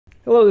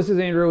Hello, this is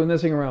Andrew with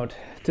Messing Around.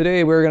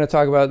 Today we're going to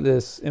talk about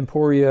this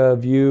Emporia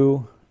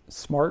View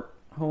smart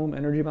home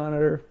energy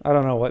monitor. I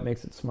don't know what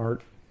makes it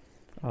smart,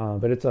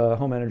 but it's a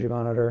home energy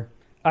monitor.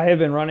 I have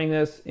been running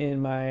this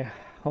in my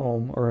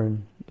home, or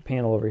in the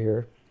panel over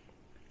here,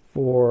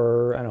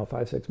 for, I don't know,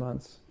 5-6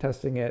 months,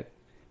 testing it.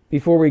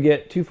 Before we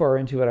get too far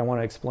into it, I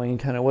want to explain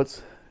kind of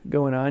what's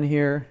going on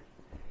here.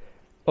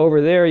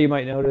 Over there, you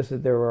might notice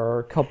that there are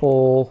a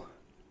couple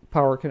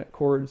power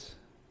cords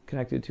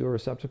connected to a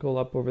receptacle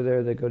up over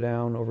there that go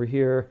down over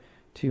here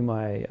to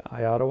my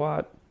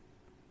IoTaWatt,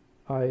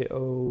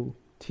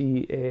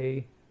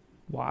 IoTaWatt.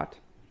 I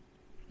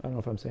don't know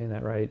if I'm saying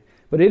that right,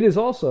 but it is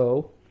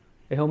also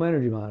a home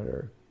energy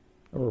monitor,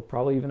 or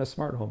probably even a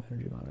smart home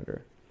energy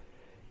monitor.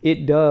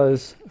 It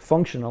does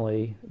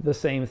functionally the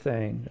same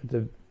thing that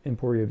the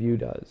Emporia View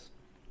does.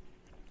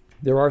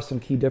 There are some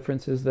key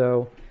differences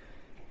though.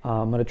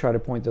 I'm going to try to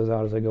point those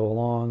out as I go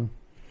along.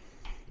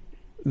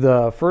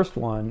 The first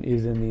one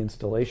is in the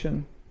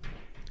installation,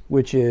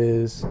 which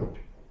is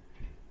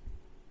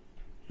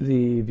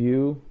the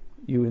View.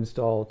 You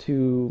install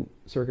 2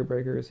 circuit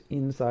breakers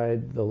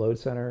inside the load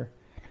center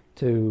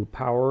to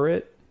power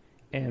it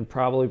and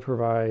probably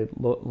provide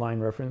line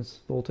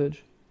reference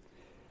voltage.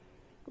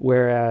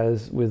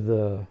 Whereas with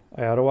the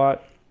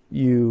IoTaWatt,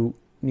 you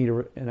need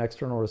an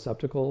external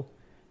receptacle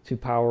to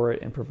power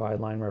it and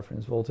provide line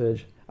reference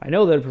voltage. I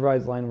know that it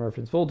provides line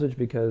reference voltage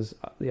because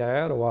the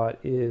IoTaWatt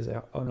is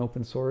an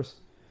open source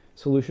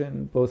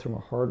solution, both from a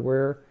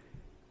hardware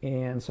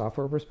and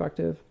software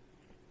perspective.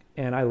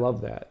 And I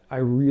love that. I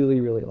really,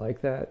 really like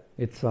that.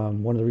 It's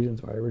one of the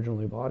reasons why I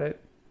originally bought it.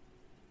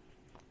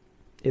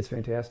 It's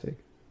fantastic.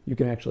 You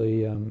can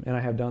actually, and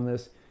I have done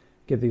this,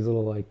 get these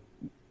little like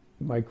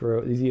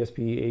these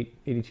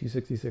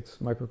ESP8266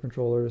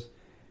 microcontrollers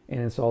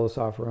and install the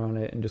software on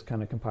it and just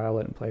kind of compile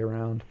it and play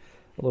around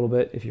a little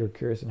bit if you're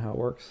curious in how it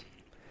works.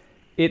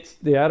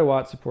 The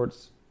IoTaWatt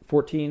supports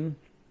 14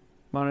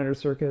 monitor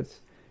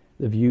circuits.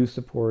 The View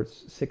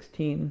supports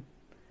 16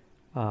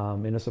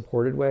 in a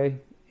supported way.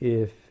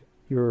 If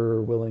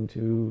you're willing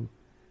to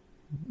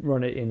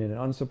run it in an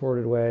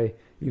unsupported way,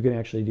 you can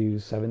actually do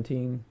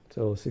 17,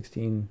 so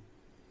 16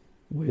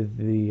 with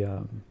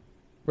the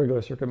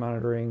regular circuit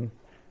monitoring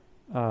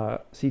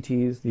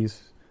CTs,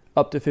 these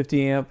up to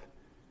 50 amp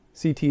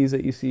CTs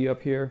that you see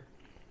up here.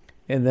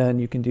 And then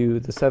you can do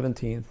the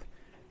 17th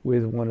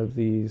with one of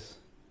these,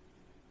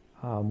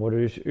 what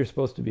you're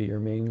supposed to be your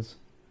mains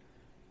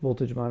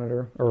voltage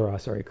monitor, or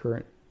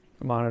current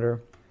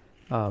monitor.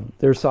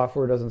 Their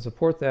software doesn't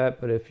support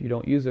that, but if you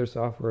don't use their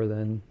software,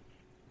 then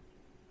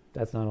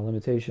that's not a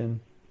limitation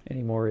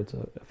anymore. It's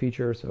a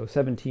feature. So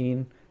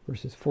 17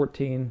 versus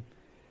 14.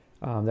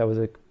 That was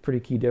a pretty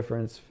key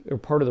difference, or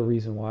part of the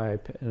reason why I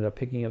ended up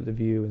picking up the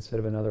View instead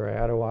of another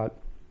IoTaWatt.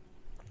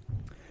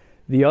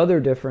 The other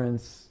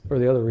difference, or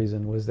the other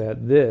reason, was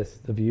that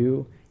the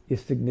View,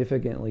 is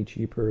significantly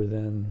cheaper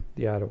than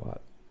the IoTaWatt.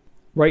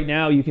 Right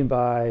now, you can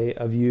buy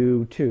a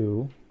View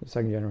 2, the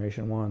second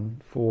generation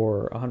one,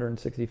 for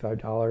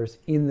 $165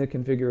 in the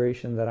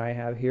configuration that I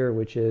have here,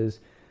 which is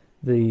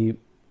the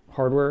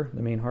hardware,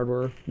 the main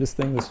hardware, this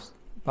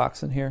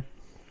box in here,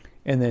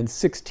 and then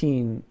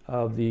 16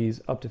 of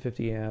these up to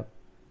 50 amp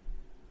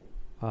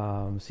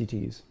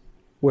CTs.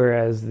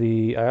 Whereas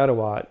the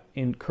IoTaWatt,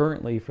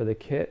 currently for the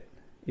kit,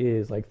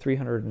 is like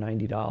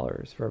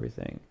 $390 for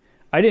everything.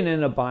 I didn't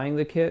end up buying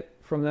the kit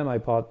from them. I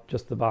bought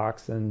just the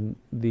box and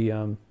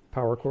the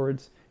power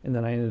cords, and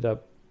then I ended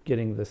up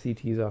getting the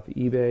CTs off of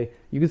eBay.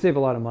 You can save a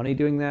lot of money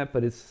doing that,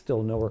 but it's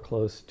still nowhere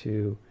close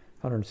to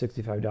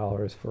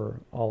 $165 for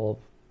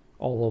all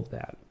of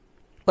that.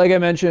 Like I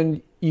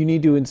mentioned, you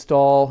need to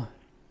install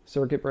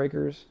circuit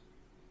breakers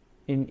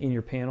in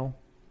your panel.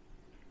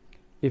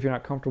 If you're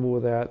not comfortable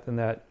with that, then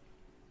that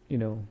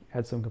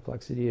adds some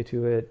complexity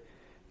to it.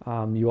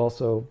 You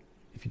also,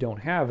 if you don't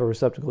have a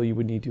receptacle, you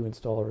would need to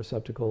install a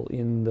receptacle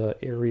in the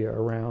area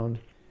around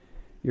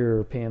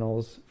your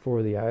panels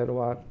for the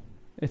IoTaWatt.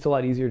 It's a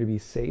lot easier to be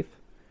safe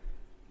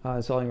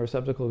installing a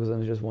receptacle because then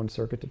there's just one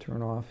circuit to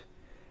turn off.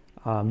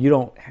 You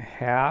don't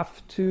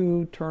have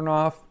to turn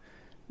off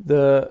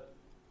the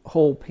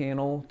whole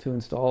panel to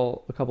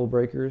install a couple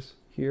breakers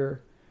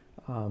here.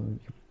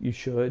 You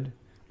should,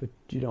 but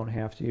you don't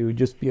have to.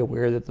 Just be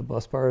aware that the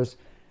bus bars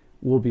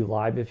will be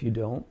live if you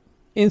don't.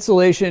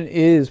 Installation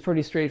is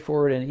pretty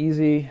straightforward and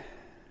easy.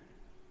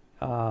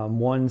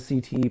 1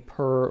 CT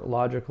per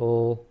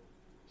logical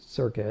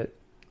circuit.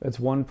 That's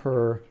 1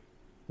 per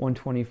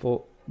 120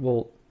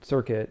 volt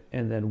circuit,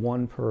 and then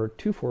 1 per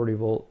 240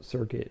 volt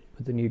circuit.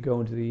 But then you go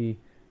into the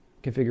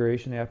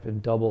configuration app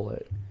and double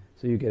it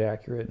so you get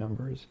accurate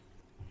numbers.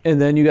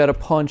 And then you got to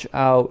punch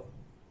out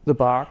the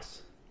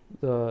box,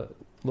 the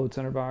load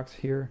center box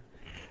here,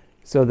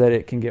 so that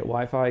it can get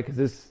Wi-Fi, because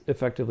this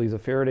effectively is a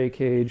Faraday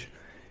cage.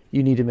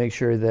 You need to make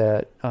sure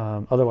that,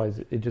 otherwise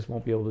it just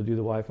won't be able to do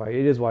the Wi-Fi.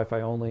 It is Wi-Fi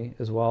only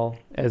as well,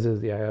 as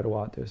is the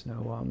IoTaWatt. There's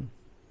no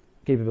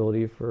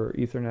capability for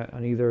Ethernet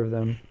on either of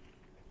them.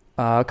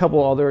 A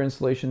couple other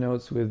installation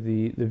notes with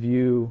the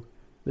View.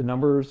 The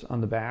numbers on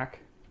the back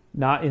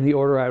not in the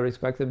order I would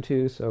expect them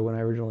to. So when I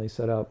originally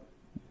set up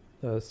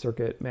the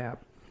circuit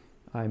map,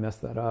 I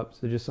messed that up.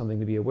 So just something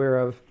to be aware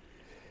of.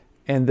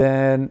 And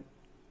then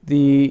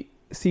the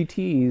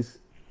CTs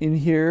in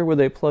here where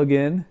they plug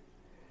in,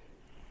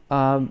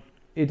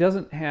 it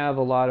doesn't have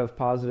a lot of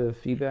positive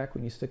feedback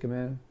when you stick them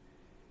in.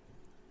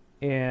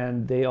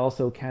 And they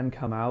also can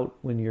come out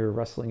when you're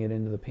wrestling it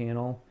into the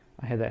panel.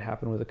 I had that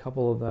happen with a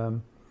couple of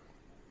them.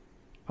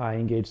 I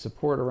engaged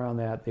support around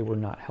that. They were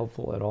not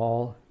helpful at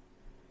all.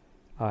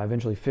 I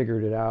eventually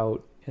figured it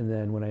out. And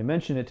then when I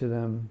mentioned it to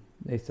them,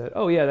 they said,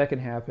 oh yeah, that can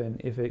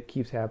happen. If it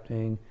keeps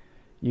happening,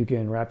 you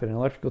can wrap it in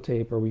electrical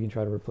tape or we can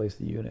try to replace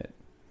the unit.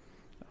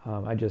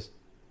 I just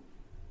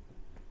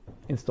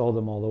installed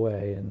them all the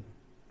way and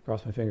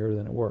crossed my fingers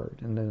and it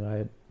worked. And then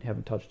I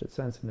haven't touched it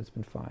since and it's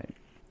been fine.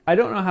 I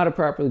don't know how to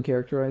properly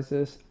characterize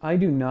this. I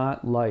do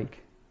not like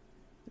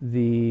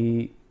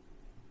the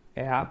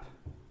app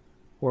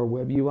or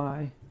web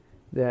UI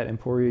that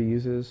Emporia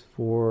uses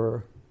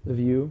for the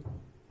view.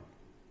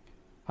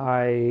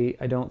 I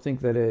don't think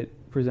that it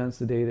presents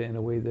the data in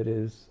a way that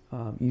is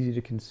easy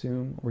to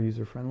consume or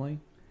user-friendly.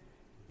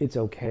 It's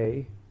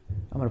okay.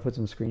 I'm going to put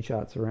some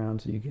screenshots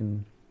around so you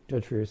can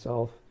judge for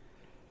yourself.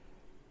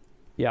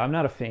 Yeah, I'm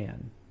not a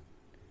fan.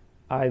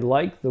 I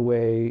like the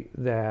way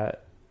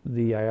that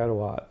the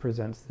IoTaWatt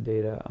presents the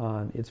data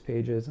on its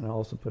pages, and I'll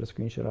also put a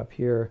screenshot up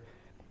here.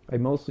 I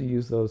mostly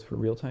use those for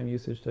real-time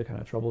usage to kind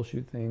of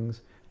troubleshoot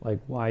things, like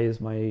why is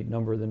my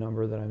number the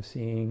number that I'm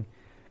seeing,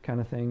 kind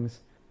of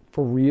things.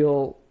 For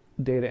real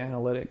data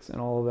analytics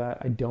and all of that,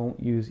 I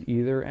don't use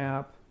either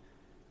app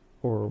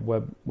or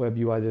web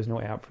UI. There's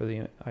no app for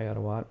the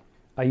IoTaWatt.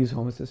 I use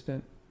Home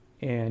Assistant,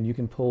 and you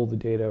can pull the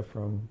data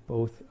from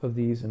both of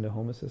these into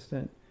Home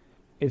Assistant.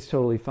 It's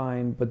totally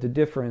fine, but the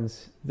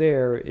difference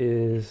there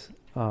is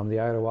the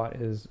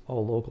IoTaWatt is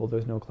all local.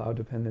 There's no cloud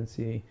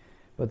dependency,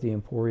 but the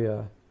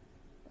Emporia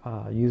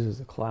uses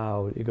the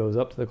cloud. It goes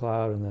up to the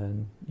cloud, and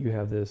then you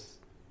have this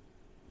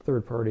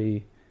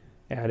third-party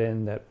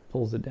add-in that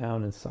pulls it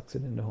down and sucks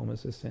it into Home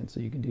Assistant so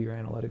you can do your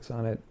analytics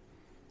on it.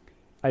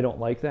 I don't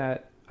like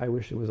that. I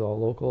wish it was all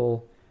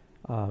local.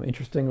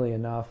 Interestingly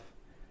enough,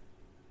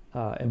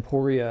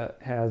 Emporia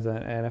has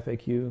an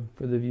FAQ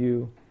for the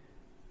view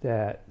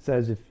that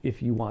says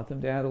if you want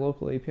them to add a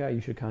local API,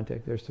 you should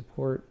contact their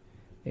support.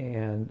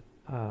 And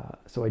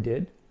so I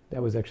did.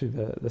 That was actually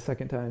the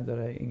second time that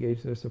I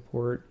engaged their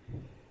support.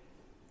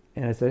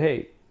 And I said,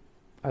 hey,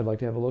 I'd like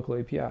to have a local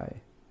API.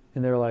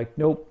 And they're like,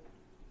 nope,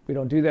 we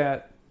don't do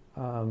that.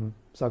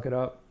 Suck it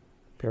up.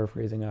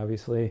 Paraphrasing,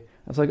 obviously.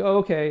 I was like, oh,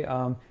 okay,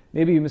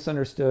 maybe you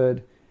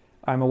misunderstood.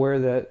 I'm aware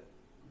that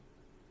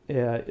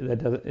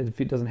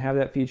if it doesn't have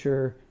that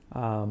feature,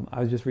 I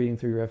was just reading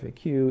through your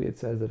FAQ. It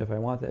says that if I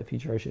want that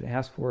feature, I should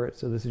ask for it.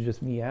 So this is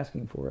just me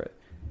asking for it.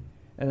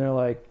 And they're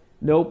like,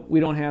 nope, we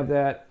don't have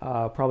that.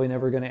 Probably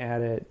never going to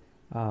add it.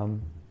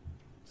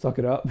 Suck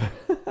it up.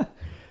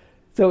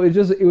 So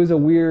it was a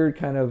weird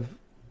kind of,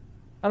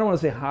 I don't want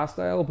to say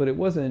hostile, but it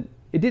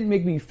didn't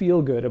make me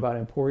feel good about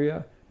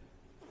Emporia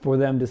for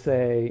them to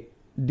say,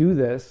 do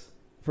this,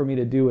 for me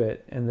to do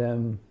it, and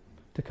them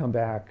to come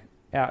back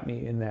at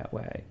me in that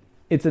way.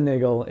 It's a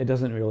niggle. It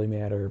doesn't really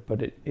matter,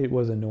 but it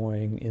was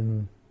annoying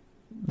in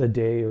the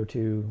day or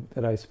two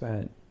that I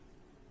spent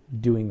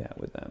doing that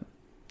with them.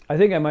 I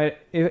think I might,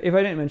 if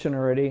I didn't mention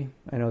already,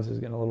 I know this is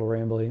getting a little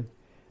rambly,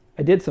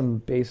 I did some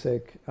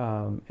basic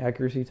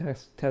accuracy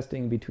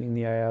testing between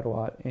the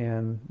IoTaWatt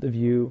and the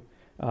View.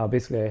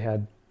 Basically, I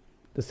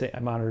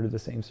monitored the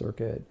same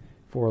circuit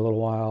for a little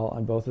while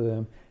on both of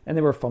them, and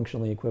they were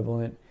functionally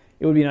equivalent.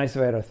 It would be nice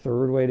if I had a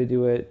third way to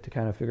do it to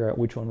kind of figure out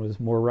which one was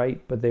more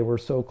right, but they were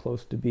so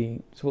close to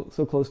being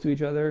so close to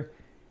each other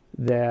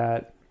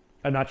that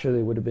I'm not sure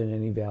there would have been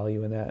any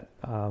value in that.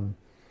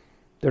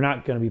 They're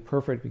not going to be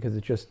perfect because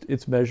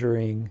it's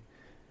measuring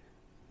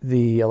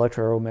the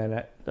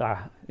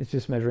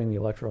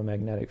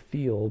electromagnetic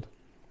field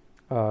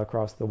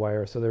across the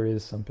wire. So there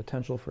is some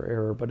potential for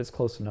error, but it's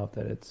close enough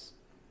that it's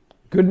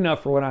good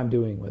enough for what I'm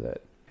doing with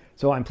it.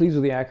 So I'm pleased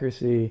with the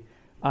accuracy.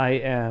 I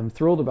am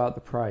thrilled about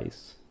the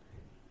price.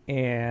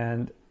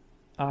 And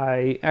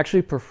I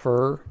actually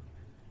prefer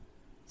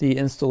the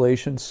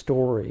installation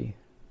story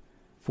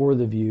for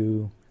the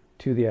View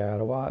to the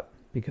IoTaWatt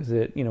because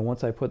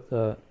once I put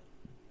the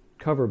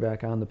cover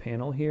back on the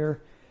panel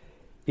here,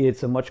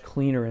 it's a much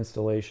cleaner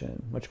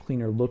installation, much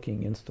cleaner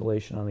looking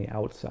installation on the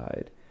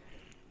outside,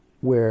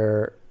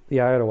 where the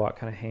IoTaWatt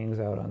kind of hangs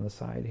out on the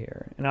side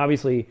here. And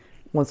obviously,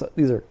 once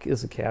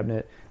it's a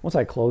cabinet, once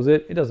I close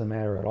it, it doesn't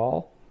matter at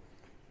all.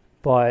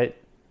 But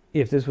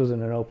if this was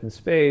in an open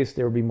space,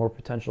 there would be more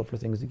potential for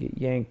things to get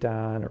yanked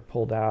on or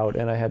pulled out,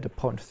 and I had to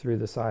punch through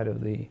the side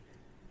of the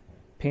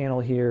panel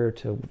here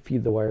to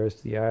feed the wires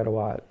to the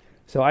IoTaWatt.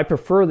 So I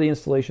prefer the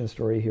installation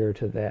story here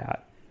to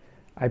that.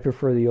 I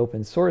prefer the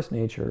open source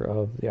nature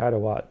of the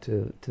IoTaWatt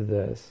to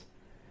this.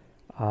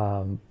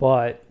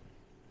 But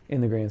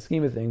in the grand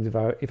scheme of things,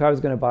 if I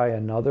was going to buy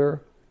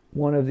another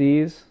one of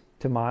these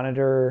to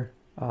monitor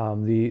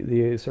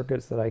the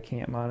circuits that I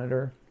can't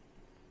monitor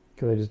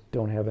because I just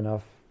don't have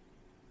enough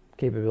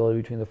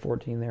capability between the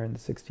 14 there and the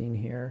 16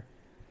 here.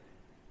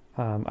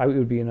 It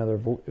would be another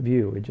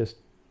view.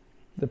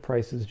 The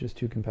price is just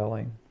too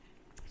compelling.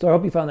 So I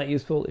hope you found that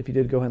useful. If you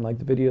did, go ahead and like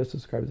the video,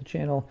 subscribe to the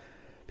channel.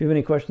 If you have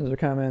any questions or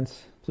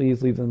comments,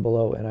 please leave them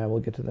below and I will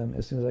get to them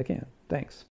as soon as I can. Thanks.